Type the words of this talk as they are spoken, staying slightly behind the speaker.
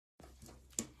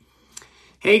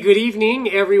Hey, good evening,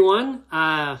 everyone.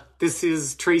 This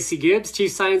is Tracy Gibbs,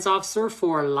 Chief Science Officer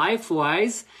for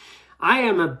LifeWise. I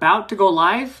am about to go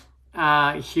live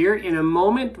here in a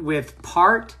moment with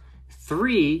part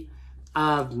 3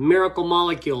 of Miracle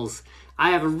Molecules. I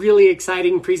have a really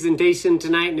exciting presentation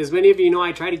tonight, and as many of you know,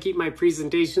 I try to keep my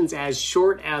presentations as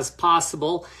short as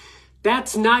possible.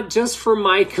 That's not just for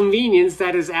my convenience,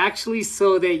 that is actually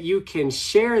so that you can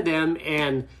share them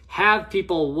and have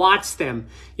people watch them.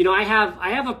 You know, I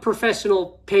have a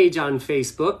professional page on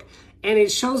Facebook, and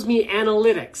it shows me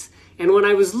analytics. And when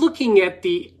I was looking at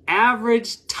the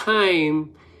average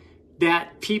time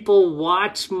that people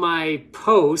watch my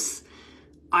posts,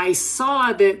 I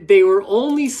saw that they were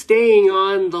only staying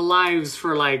on the lives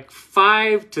for like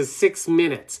 5 to 6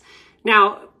 minutes.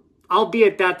 Now,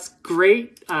 albeit that's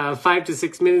great, 5 to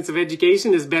 6 minutes of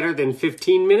education is better than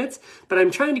 15 minutes, but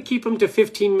I'm trying to keep them to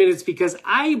 15 minutes because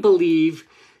I believe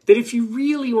that if you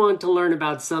really want to learn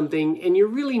about something and you're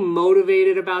really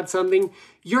motivated about something,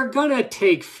 you're gonna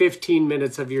take 15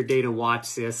 minutes of your day to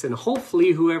watch this, and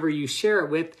hopefully whoever you share it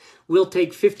with will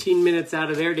take 15 minutes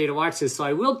out of their day to watch this. So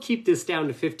I will keep this down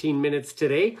to 15 minutes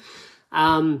today.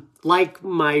 Like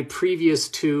my previous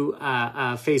 2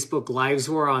 Facebook Lives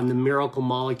were on the Miracle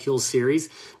Molecules series,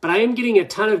 but I am getting a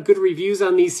ton of good reviews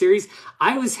on these series.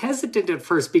 I was hesitant at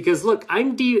first because look,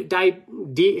 I'm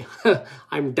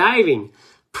I'm diving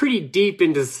pretty deep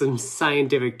into some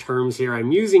scientific terms here.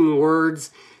 I'm using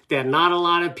words that not a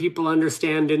lot of people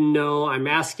understand and know. I'm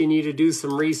asking you to do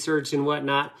some research and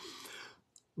whatnot.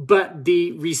 But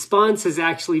the response has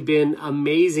actually been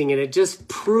amazing, and it just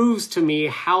proves to me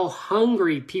how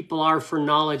hungry people are for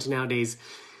knowledge nowadays.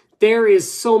 There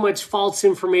is so much false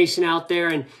information out there,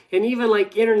 and even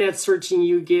like internet searching,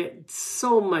 you get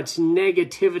so much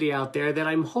negativity out there that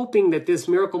I'm hoping that this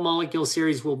Miracle Molecule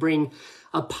series will bring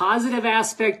a positive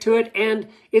aspect to it, and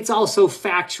it's also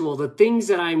factual. The things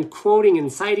that I'm quoting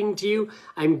and citing to you,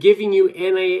 I'm giving you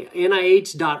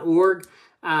NIH.org.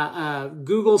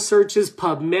 Google searches,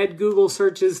 PubMed Google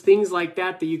searches, things like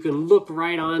that you can look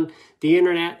right on the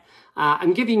internet.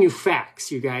 I'm giving you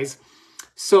facts, you guys.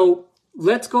 So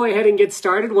let's go ahead and get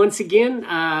started. Once again,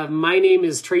 my name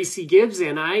is Tracy Gibbs,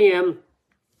 and I am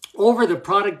over the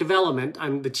product development.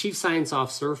 I'm the Chief Science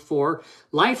Officer for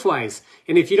LifeWise.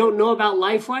 And if you don't know about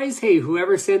LifeWise, hey,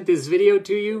 whoever sent this video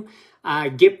to you,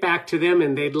 get back to them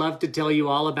and they'd love to tell you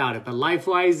all about it. But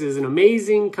LifeWise is an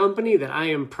amazing company that I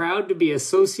am proud to be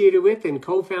associated with and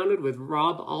co-founded with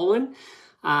Rob Alwyn,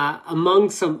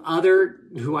 among some other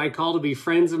who I call to be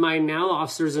friends of mine now,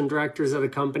 officers and directors of the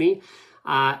company.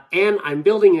 And I'm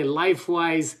building a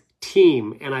LifeWise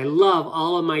team, and I love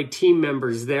all of my team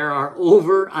members. There are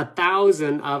over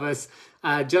 1,000 of us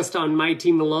just on my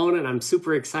team alone, and I'm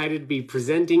super excited to be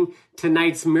presenting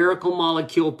tonight's Miracle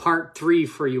Molecule Part 3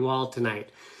 for you all tonight.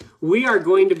 We are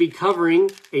going to be covering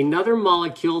another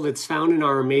molecule that's found in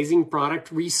our amazing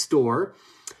product, Restore.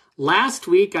 Last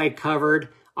week, I covered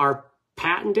our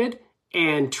patented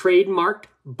and trademarked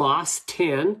Boss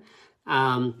 10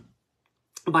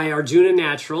 by Arjuna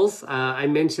Naturals. I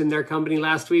mentioned their company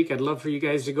last week. I'd love for you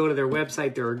guys to go to their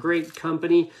website. They're a great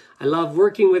company. I love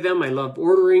working with them. I love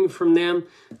ordering from them.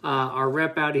 Our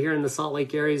rep out here in the Salt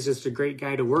Lake area is just a great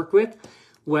guy to work with.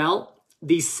 Well,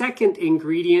 the second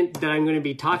ingredient that I'm going to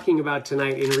be talking about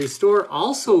tonight in Restore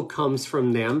also comes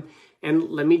from them. And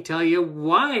let me tell you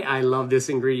why I love this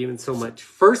ingredient so much.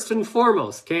 First and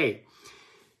foremost, okay,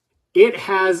 it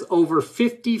has over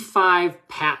 55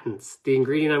 patents, the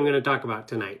ingredient I'm going to talk about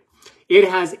tonight. It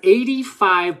has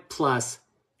 85 plus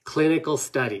clinical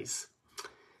studies.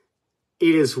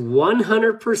 It is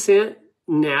 100%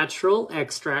 natural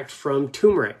extract from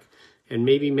turmeric. And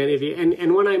maybe many of you,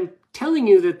 and when I'm telling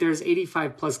you that there's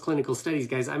 85 plus clinical studies,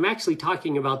 guys, I'm actually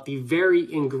talking about the very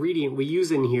ingredient we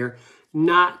use in here,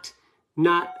 not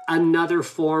another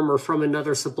form or from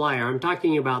another supplier. I'm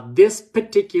talking about this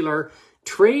particular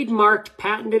trademarked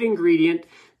patented ingredient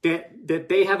that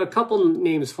they have a couple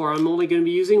names for. I'm only going to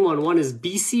be using one. One is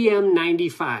BCM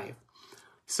 95.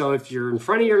 So if you're in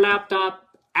front of your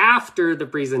laptop after the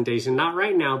presentation, not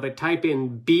right now, but type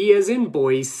in B as in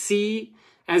boy, C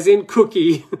as in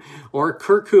cookie, or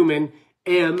curcumin,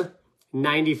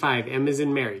 M95. M as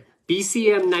in Mary.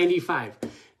 BCM 95.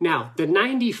 Now, the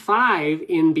 95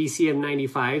 in BCM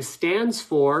 95 stands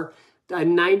for a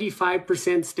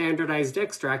 95% standardized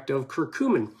extract of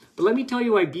curcumin. But let me tell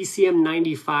you why BCM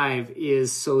 95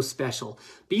 is so special.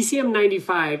 BCM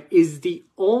 95 is the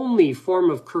only form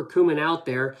of curcumin out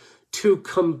there to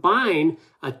combine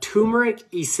a turmeric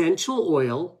essential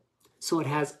oil, so it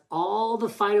has all the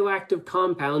phytoactive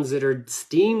compounds that are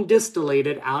steam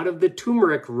distillated out of the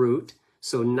turmeric root,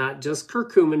 So not just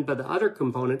curcumin, but the other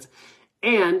components.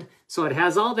 And so it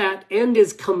has all that and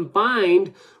is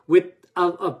combined with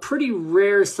a pretty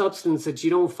rare substance that you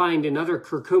don't find in other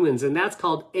curcumins, and that's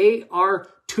called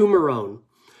A-R-tumerone.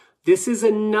 This is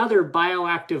another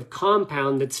bioactive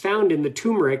compound that's found in the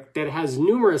turmeric that has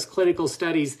numerous clinical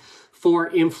studies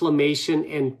for inflammation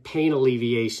and pain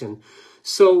alleviation.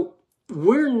 So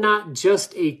we're not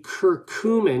just a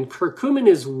curcumin. Curcumin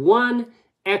is one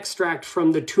extract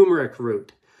from the turmeric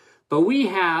root, but we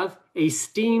have a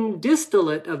steam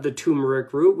distillate of the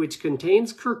turmeric root, which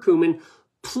contains curcumin,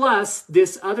 plus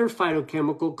this other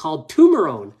phytochemical called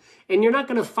tumerone. And you're not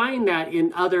going to find that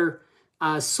in other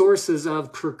sources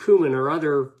of curcumin or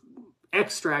other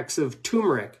extracts of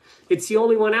turmeric. It's the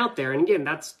only one out there. And again,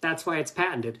 that's why it's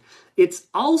patented. It's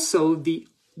also the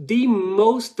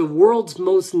world's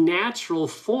most natural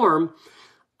form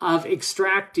of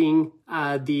extracting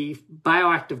the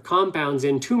bioactive compounds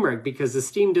in turmeric, because the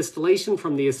steam distillation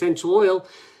from the essential oil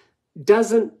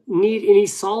doesn't need any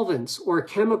solvents or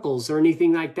chemicals or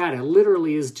anything like that. It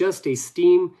literally is just a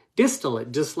steam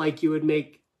distillate, just like you would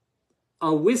make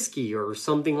a whiskey or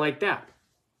something like that.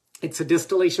 It's a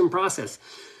distillation process.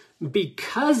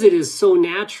 Because it is so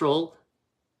natural,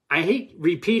 I hate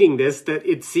repeating this, that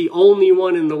it's the only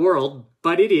one in the world,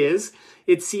 but it is.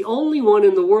 It's the only one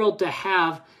in the world to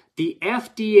have the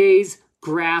FDA's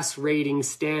GRAS rating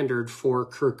standard for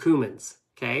curcumins,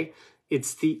 okay?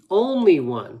 It's the only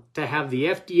one to have the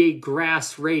FDA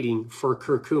GRAS rating for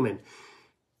curcumin,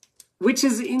 which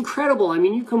is incredible. I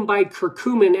mean, you can buy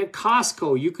curcumin at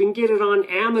Costco. You can get it on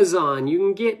Amazon. You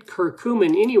can get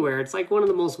curcumin anywhere. It's like one of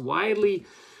the most widely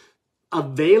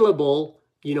available,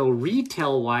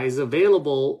 retail-wise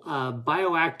available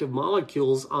bioactive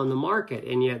molecules on the market.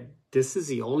 And yet this is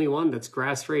the only one that's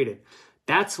GRAS rated.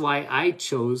 That's why I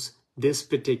chose this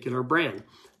particular brand.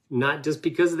 Not just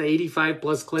because of the 85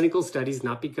 plus clinical studies,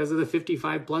 not because of the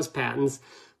 55 plus patents,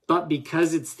 but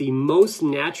because it's the most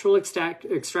natural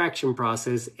extraction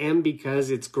process and because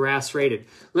it's GRAS rated.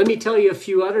 Let me tell you a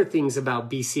few other things about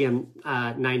BCM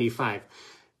 95.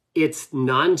 It's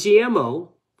non-GMO,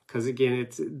 because again,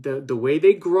 it's the way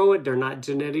they grow it, they're not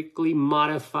genetically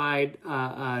modified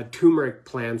turmeric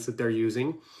plants that they're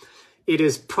using. It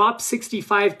is Prop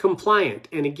 65 compliant.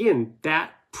 And again,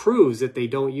 that proves that they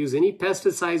don't use any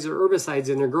pesticides or herbicides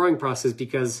in their growing process,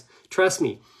 because trust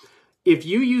me, if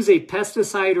you use a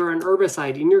pesticide or an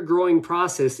herbicide in your growing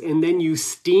process and then you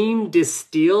steam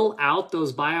distill out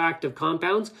those bioactive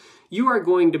compounds, you are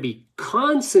going to be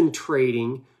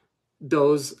concentrating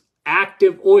those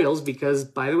active oils, because,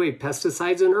 by the way,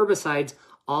 pesticides and herbicides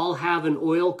all have an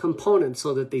oil component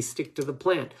so that they stick to the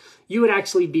plant. You would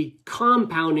actually be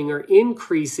compounding or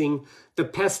increasing the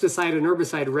pesticide and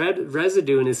herbicide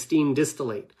residue in a steam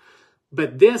distillate.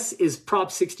 But this is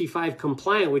Prop 65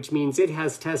 compliant, which means it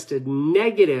has tested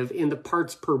negative in the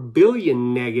parts per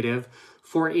billion negative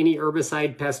for any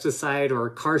herbicide, pesticide,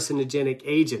 or carcinogenic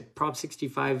agent. Prop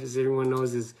 65, as everyone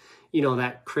knows, is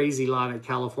that crazy law that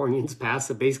Californians passed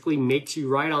that basically makes you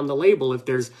write on the label if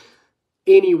there's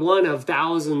any one of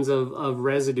thousands of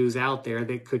residues out there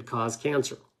that could cause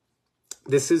cancer.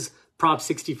 This is Prop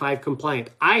 65 compliant.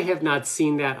 I have not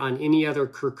seen that on any other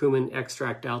curcumin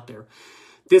extract out there.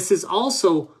 This is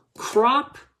also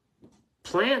crop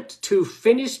plant to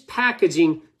finished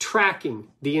packaging tracking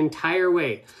the entire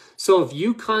way. So if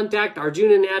you contact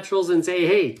Arjuna Naturals and say,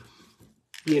 hey,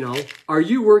 are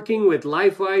you working with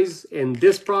LifeWise and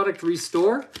this product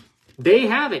Restore? They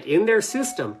have it in their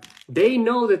system. They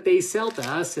know that they sell to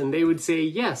us, and they would say,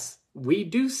 yes, we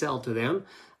do sell to them,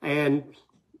 and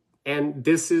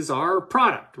this is our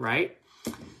product, right?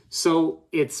 So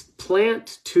it's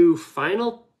plant to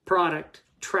final product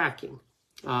tracking.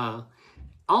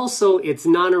 Also, it's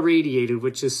non-irradiated,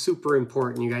 which is super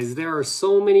important, you guys. There are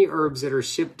so many herbs that are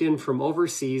shipped in from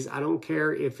overseas. I don't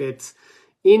care if it's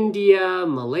India,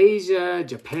 Malaysia,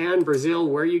 Japan, Brazil,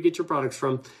 where you get your products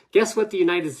from. Guess what the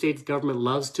United States government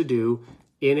loves to do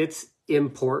in its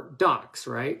import docs,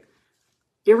 right?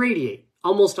 Irradiate.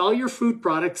 Almost all your food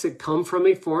products that come from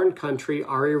a foreign country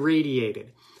are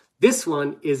irradiated. This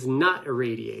one is not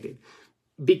irradiated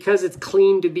because it's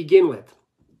clean to begin with.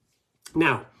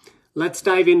 Now, let's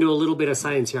dive into a little bit of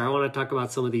science here. I want to talk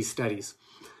about some of these studies.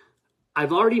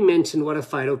 I've already mentioned what a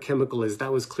phytochemical is.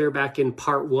 That was clear back in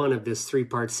part 1 of this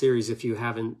 3-part series if you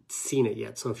haven't seen it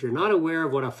yet. So if you're not aware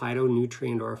of what a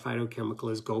phytonutrient or a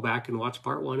phytochemical is, go back and watch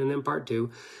part 1 and then part 2.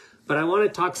 But I want to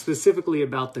talk specifically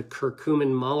about the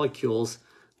curcumin molecules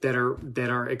that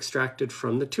are extracted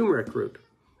from the turmeric root.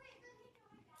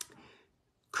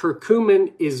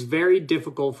 Curcumin is very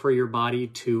difficult for your body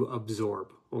to absorb,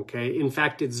 okay? In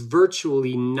fact, it's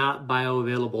virtually not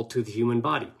bioavailable to the human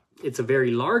body. It's a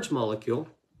very large molecule,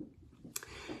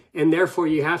 and therefore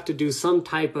you have to do some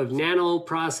type of nano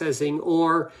processing,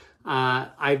 or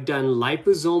I've done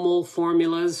liposomal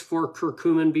formulas for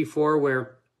curcumin before,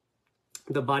 where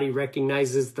the body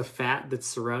recognizes the fat that's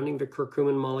surrounding the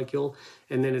curcumin molecule,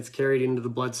 and then it's carried into the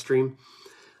bloodstream.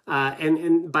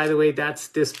 And by the way, that's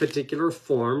this particular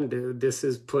form. This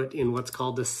is put in what's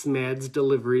called the SMEDS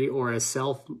delivery, or a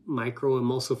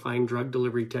self-microemulsifying drug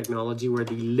delivery technology, where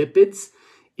the lipids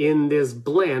in this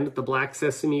blend, the black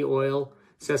sesame oil,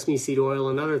 sesame seed oil,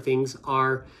 and other things,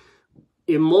 are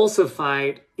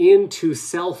emulsified into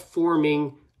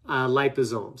self-forming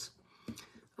liposomes.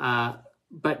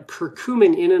 But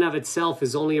curcumin in and of itself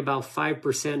is only about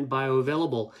 5%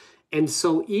 bioavailable. And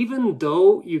so even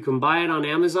though you can buy it on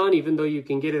Amazon, even though you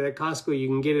can get it at Costco, you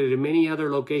can get it at many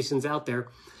other locations out there,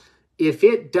 if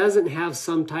it doesn't have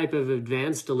some type of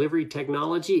advanced delivery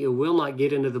technology, it will not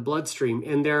get into the bloodstream.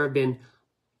 And there have been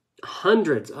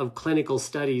hundreds of clinical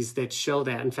studies that show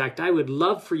that. In fact, I would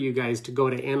love for you guys to go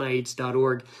to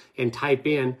nih.org and type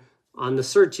in on the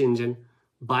search engine,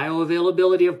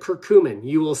 bioavailability of curcumin.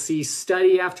 You will see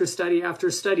study after study after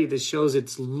study that shows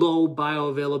its low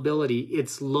bioavailability,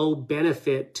 its low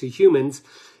benefit to humans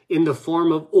in the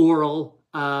form of oral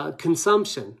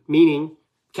consumption, meaning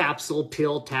capsule,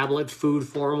 pill, tablet, food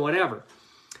form, whatever.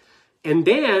 And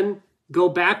then go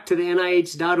back to the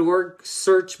nih.org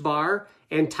search bar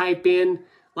and type in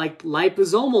like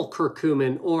liposomal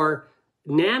curcumin or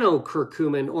nano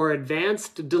curcumin or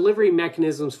advanced delivery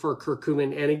mechanisms for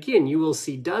curcumin. And again, you will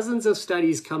see dozens of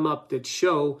studies come up that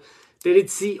show that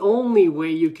it's the only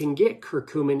way you can get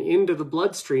curcumin into the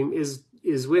bloodstream is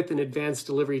with an advanced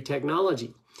delivery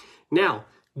technology. Now,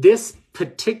 this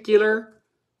particular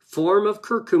form of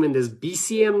curcumin, this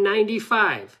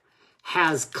BCM95,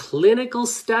 has clinical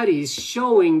studies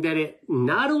showing that it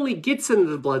not only gets into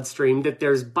the bloodstream, that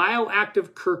there's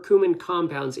bioactive curcumin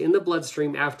compounds in the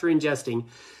bloodstream after ingesting,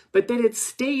 but that it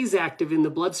stays active in the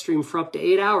bloodstream for up to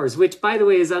 8 hours, which, by the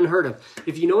way, is unheard of.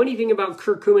 If you know anything about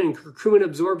curcumin and curcumin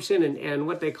absorption and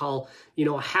what they call,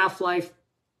 half-life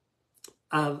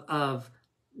of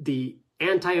the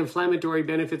anti-inflammatory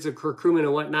benefits of curcumin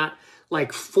and whatnot,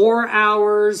 like 4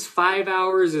 hours, 5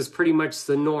 hours is pretty much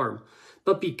the norm.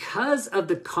 But because of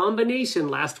the combination,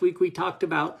 last week we talked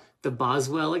about the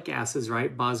boswellic acids,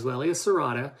 right? Boswellia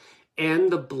serrata,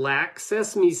 and the black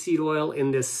sesame seed oil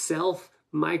in this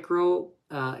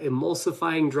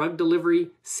self-micro-emulsifying drug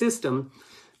delivery system.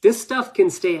 This stuff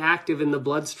can stay active in the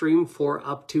bloodstream for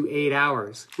up to 8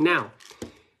 hours. Now,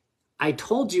 I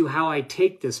told you how I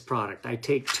take this product. I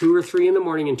take 2 or 3 in the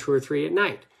morning and 2 or 3 at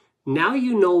night. Now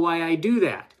you know why I do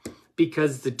that.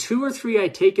 Because the 2 or 3 I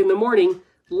take in the morning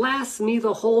lasts me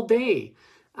the whole day.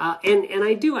 And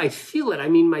I feel it. I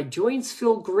mean, my joints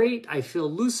feel great. I feel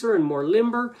looser and more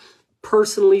limber,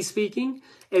 personally speaking.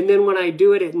 And then when I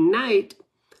do it at night,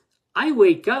 I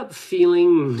wake up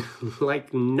feeling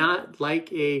not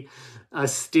like a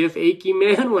stiff, achy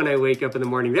man when I wake up in the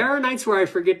morning. There are nights where I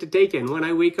forget to take it. And when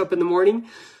I wake up in the morning,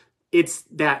 it's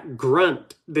that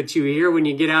grunt that you hear when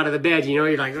you get out of the bed.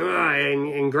 You're like, ugh,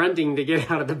 and grunting to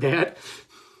get out of the bed.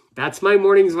 That's my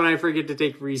mornings when I forget to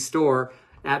take Restore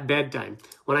at bedtime.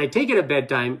 When I take it at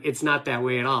bedtime, it's not that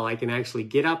way at all. I can actually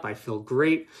get up. I feel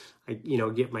great. I,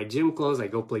 get my gym clothes. I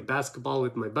go play basketball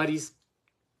with my buddies.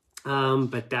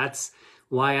 But that's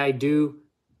why I do.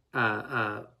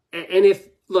 And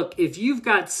if you've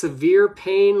got severe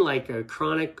pain, like a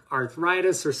chronic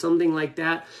arthritis or something like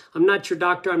that, I'm not your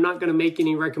doctor. I'm not going to make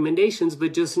any recommendations,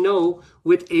 but just know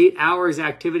with 8 hours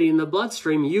activity in the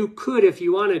bloodstream, you could, if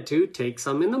you wanted to, take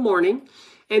some in the morning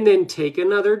and then take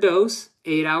another dose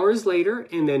 8 hours later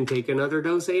and then take another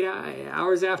dose 8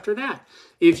 hours after that.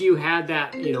 If you had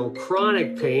that,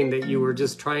 chronic pain that you were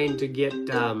just trying to get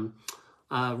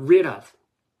rid of.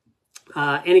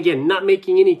 And again, not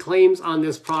making any claims on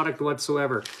this product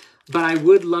whatsoever, but I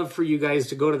would love for you guys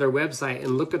to go to their website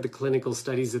and look at the clinical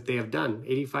studies that they have done,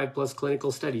 85 plus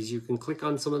clinical studies. You can click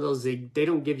on some of those. They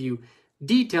don't give you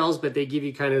details, but they give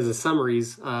you kind of the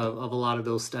summaries of a lot of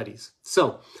those studies.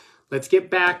 So let's get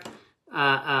back.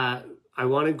 I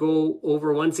want to go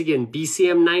over once again,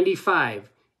 BCM95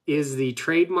 is the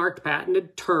trademarked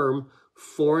patented term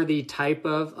for the type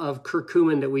of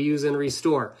curcumin that we use in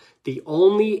Restore. The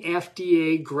only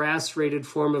FDA GRAS-rated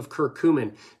form of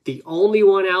curcumin. The only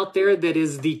one out there that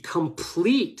is the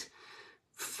complete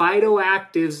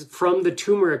phytoactives from the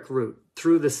turmeric root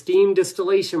through the steam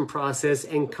distillation process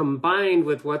and combined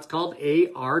with what's called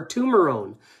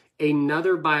R-tumerone,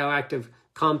 another bioactive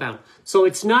compound. So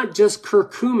it's not just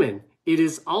curcumin. It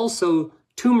is also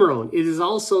Turmeric. It is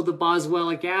also the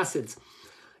boswellic acids.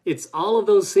 It's all of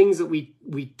those things that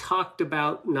we talked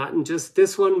about, not in just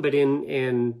this one, but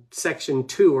in section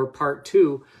 2 or part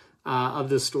 2 of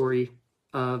the story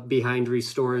behind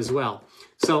Restore as well.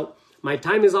 So my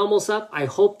time is almost up. I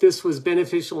hope this was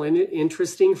beneficial and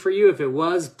interesting for you. If it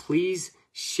was, please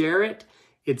share it.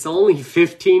 It's only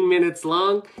 15 minutes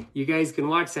long. You guys can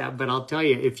watch that, but I'll tell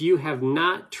you, if you have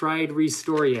not tried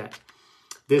Restore yet,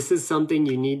 this is something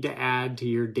you need to add to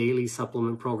your daily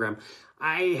supplement program.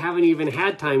 I haven't even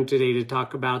had time today to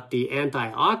talk about the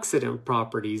antioxidant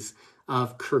properties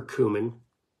of curcumin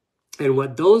and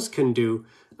what those can do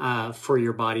for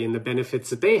your body and the benefits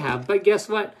that they have. But guess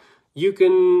what? You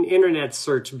can internet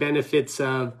search benefits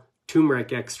of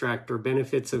turmeric extract or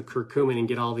benefits of curcumin and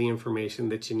get all the information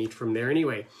that you need from there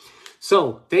anyway.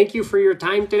 So thank you for your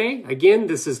time today. Again,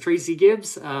 this is Tracy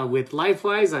Gibbs with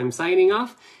LifeWise. I'm signing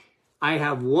off. I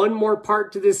have one more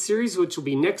part to this series, which will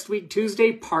be next week,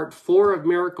 Tuesday, part 4 of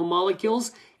Miracle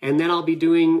Molecules. And then I'll be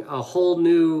doing a whole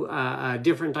new,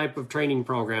 different type of training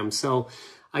program. So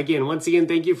again, once again,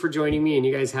 thank you for joining me, and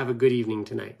you guys have a good evening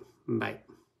tonight. Bye.